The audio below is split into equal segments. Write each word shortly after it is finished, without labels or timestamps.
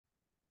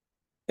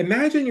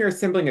Imagine you're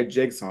assembling a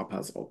jigsaw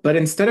puzzle, but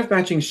instead of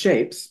matching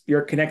shapes,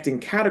 you're connecting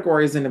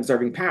categories and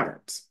observing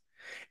patterns.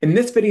 In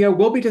this video,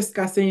 we'll be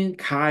discussing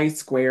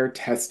chi-square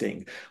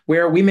testing,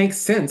 where we make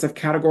sense of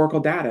categorical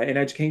data in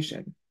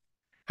education.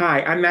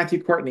 Hi, I'm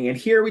Matthew Courtney, and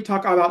here we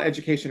talk all about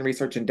education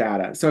research and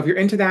data. So if you're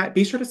into that,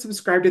 be sure to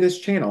subscribe to this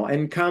channel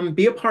and come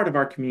be a part of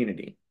our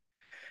community.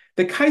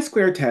 The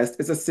chi-square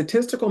test is a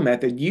statistical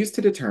method used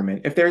to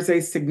determine if there's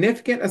a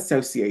significant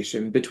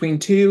association between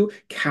two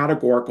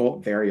categorical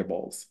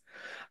variables.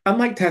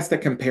 Unlike tests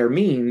that compare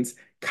means,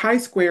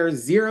 chi-square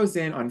zeroes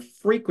in on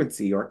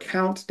frequency or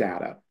count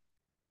data.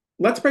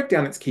 Let's break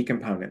down its key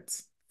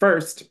components.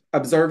 First,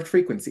 observed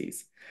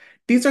frequencies.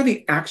 These are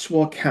the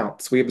actual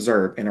counts we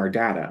observe in our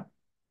data.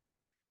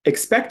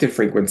 Expected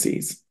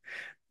frequencies.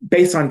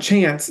 Based on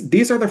chance,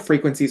 these are the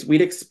frequencies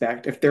we'd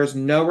expect if there's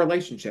no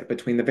relationship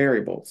between the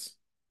variables.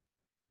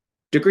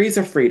 Degrees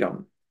of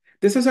freedom.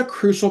 This is a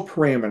crucial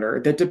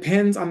parameter that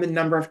depends on the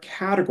number of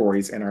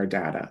categories in our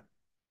data.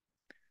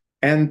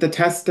 And the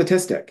test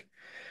statistic.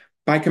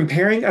 By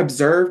comparing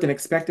observed and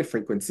expected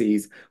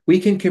frequencies, we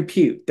can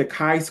compute the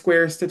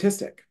chi-square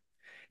statistic.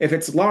 If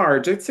it's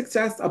large, it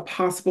suggests a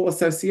possible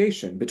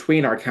association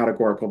between our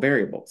categorical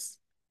variables.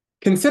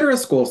 Consider a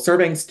school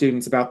surveying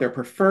students about their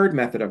preferred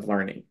method of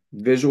learning,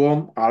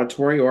 visual,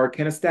 auditory, or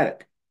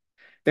kinesthetic.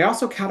 They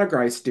also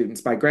categorize students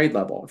by grade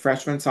level,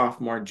 freshman,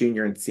 sophomore,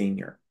 junior, and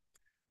senior.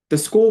 The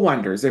school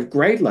wonders if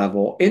grade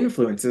level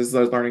influences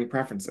those learning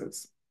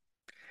preferences.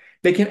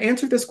 They can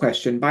answer this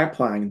question by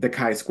applying the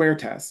chi-square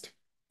test.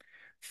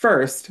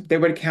 First, they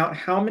would count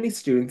how many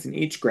students in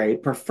each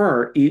grade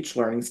prefer each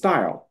learning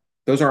style.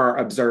 Those are our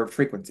observed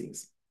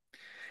frequencies.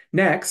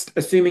 Next,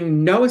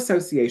 assuming no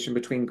association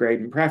between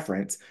grade and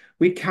preference,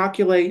 we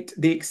calculate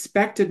the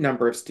expected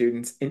number of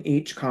students in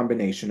each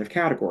combination of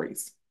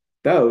categories.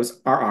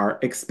 Those are our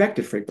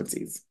expected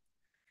frequencies.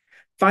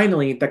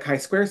 Finally, the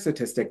chi-square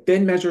statistic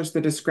then measures the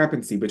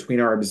discrepancy between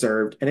our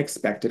observed and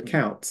expected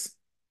counts.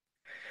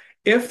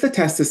 If the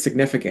test is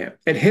significant,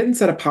 it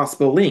hints at a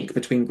possible link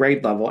between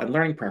grade level and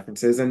learning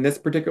preferences in this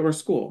particular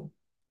school.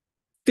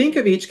 Think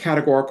of each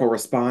categorical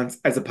response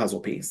as a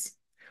puzzle piece.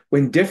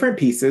 When different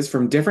pieces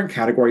from different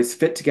categories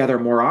fit together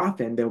more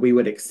often than we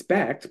would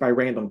expect by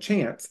random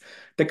chance,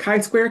 the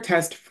chi-square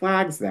test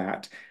flags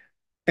that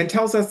and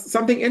tells us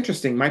something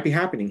interesting might be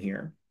happening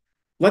here.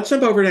 Let's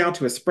jump over now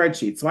to a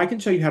spreadsheet so I can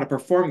show you how to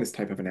perform this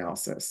type of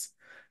analysis.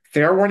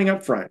 Fair warning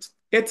up front,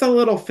 it's a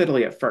little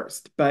fiddly at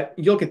first, but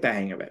you'll get the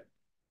hang of it.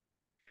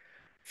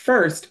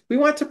 First, we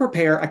want to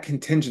prepare a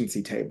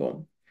contingency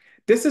table.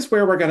 This is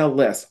where we're going to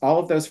list all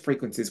of those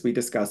frequencies we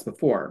discussed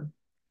before.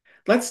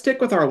 Let's stick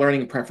with our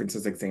learning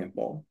preferences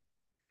example.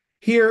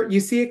 Here, you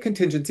see a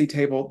contingency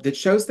table that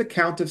shows the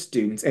count of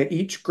students at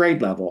each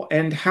grade level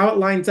and how it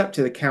lines up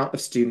to the count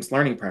of students'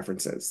 learning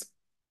preferences.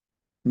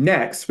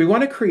 Next, we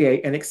want to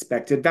create an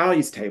expected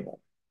values table.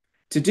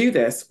 To do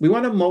this, we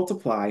want to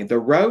multiply the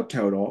row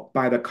total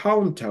by the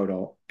column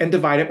total and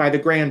divide it by the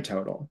grand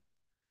total.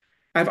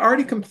 I've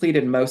already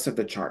completed most of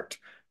the chart,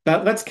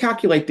 but let's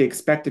calculate the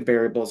expected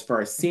variables for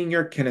our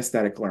senior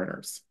kinesthetic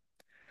learners.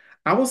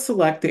 I will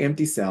select the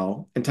empty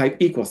cell and type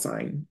equal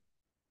sign.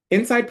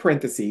 Inside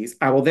parentheses,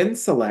 I will then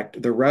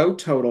select the row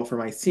total for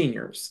my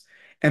seniors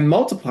and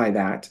multiply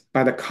that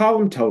by the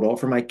column total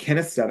for my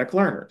kinesthetic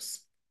learners.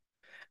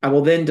 I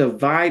will then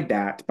divide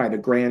that by the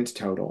grand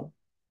total,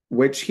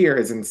 which here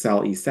is in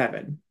cell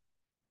E7.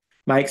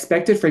 My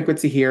expected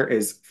frequency here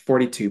is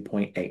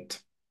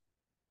 42.8.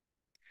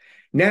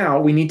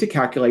 Now we need to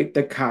calculate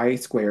the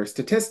chi-square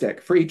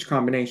statistic for each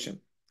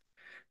combination.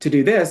 To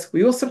do this,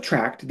 we will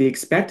subtract the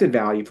expected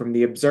value from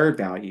the observed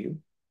value,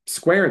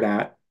 square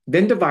that,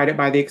 then divide it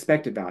by the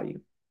expected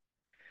value.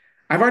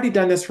 I've already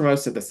done this for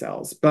most of the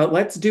cells, but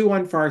let's do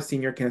one for our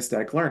senior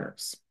kinesthetic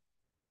learners.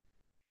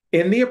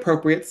 In the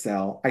appropriate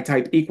cell, I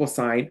type equal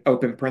sign,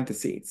 open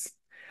parentheses.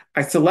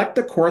 I select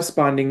the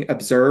corresponding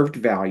observed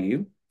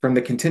value from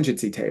the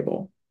contingency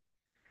table,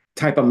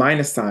 type a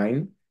minus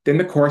sign, then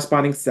the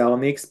corresponding cell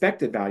in the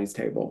expected values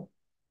table.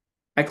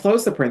 I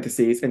close the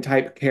parentheses and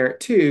type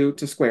 (2)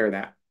 to square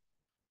that.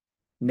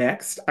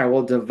 Next, I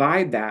will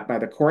divide that by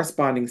the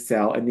corresponding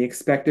cell in the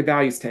expected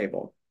values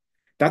table.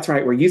 That's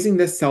right, we're using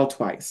this cell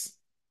twice.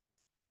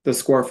 The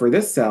score for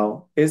this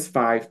cell is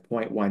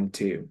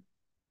 5.12.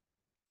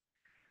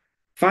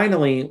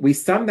 Finally, we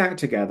sum that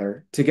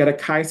together to get a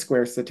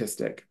chi-square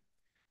statistic.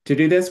 To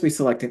do this, we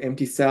select an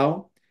empty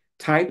cell,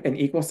 type an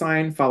equal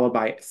sign followed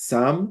by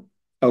sum,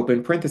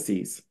 open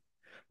parentheses.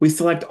 We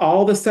select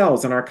all the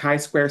cells in our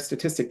chi-square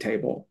statistic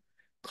table,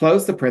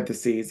 close the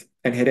parentheses,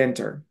 and hit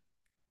enter.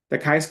 The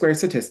chi-square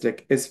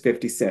statistic is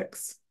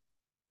 56.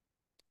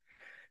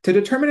 To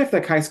determine if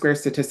the chi-square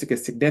statistic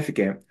is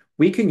significant,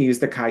 we can use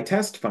the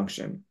chi-test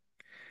function.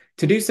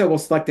 To do so, we'll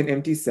select an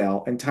empty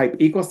cell and type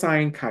equal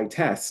sign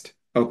chi-test,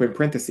 open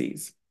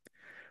parentheses.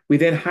 We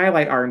then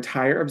highlight our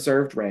entire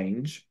observed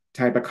range,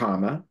 type a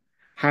comma,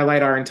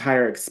 highlight our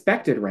entire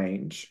expected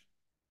range.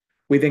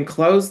 We then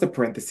close the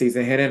parentheses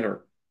and hit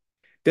enter.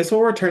 This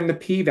will return the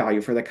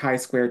p-value for the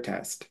chi-square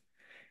test.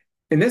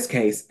 In this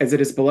case, as it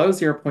is below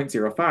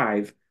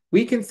 0.05,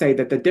 we can say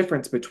that the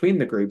difference between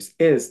the groups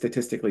is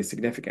statistically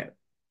significant.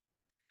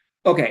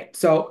 Okay,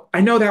 so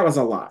I know that was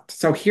a lot.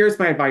 So here's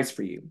my advice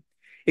for you.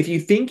 If you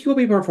think you'll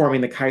be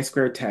performing the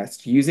chi-square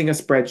test using a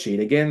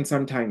spreadsheet again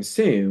sometime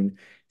soon,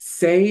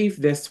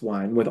 save this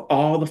one with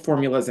all the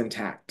formulas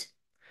intact.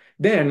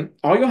 Then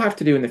all you'll have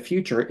to do in the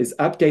future is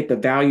update the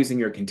values in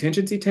your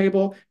contingency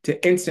table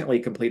to instantly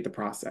complete the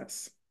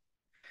process.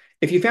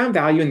 If you found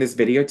value in this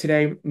video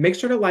today, make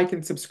sure to like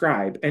and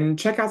subscribe and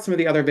check out some of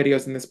the other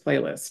videos in this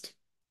playlist.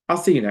 I'll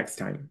see you next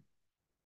time.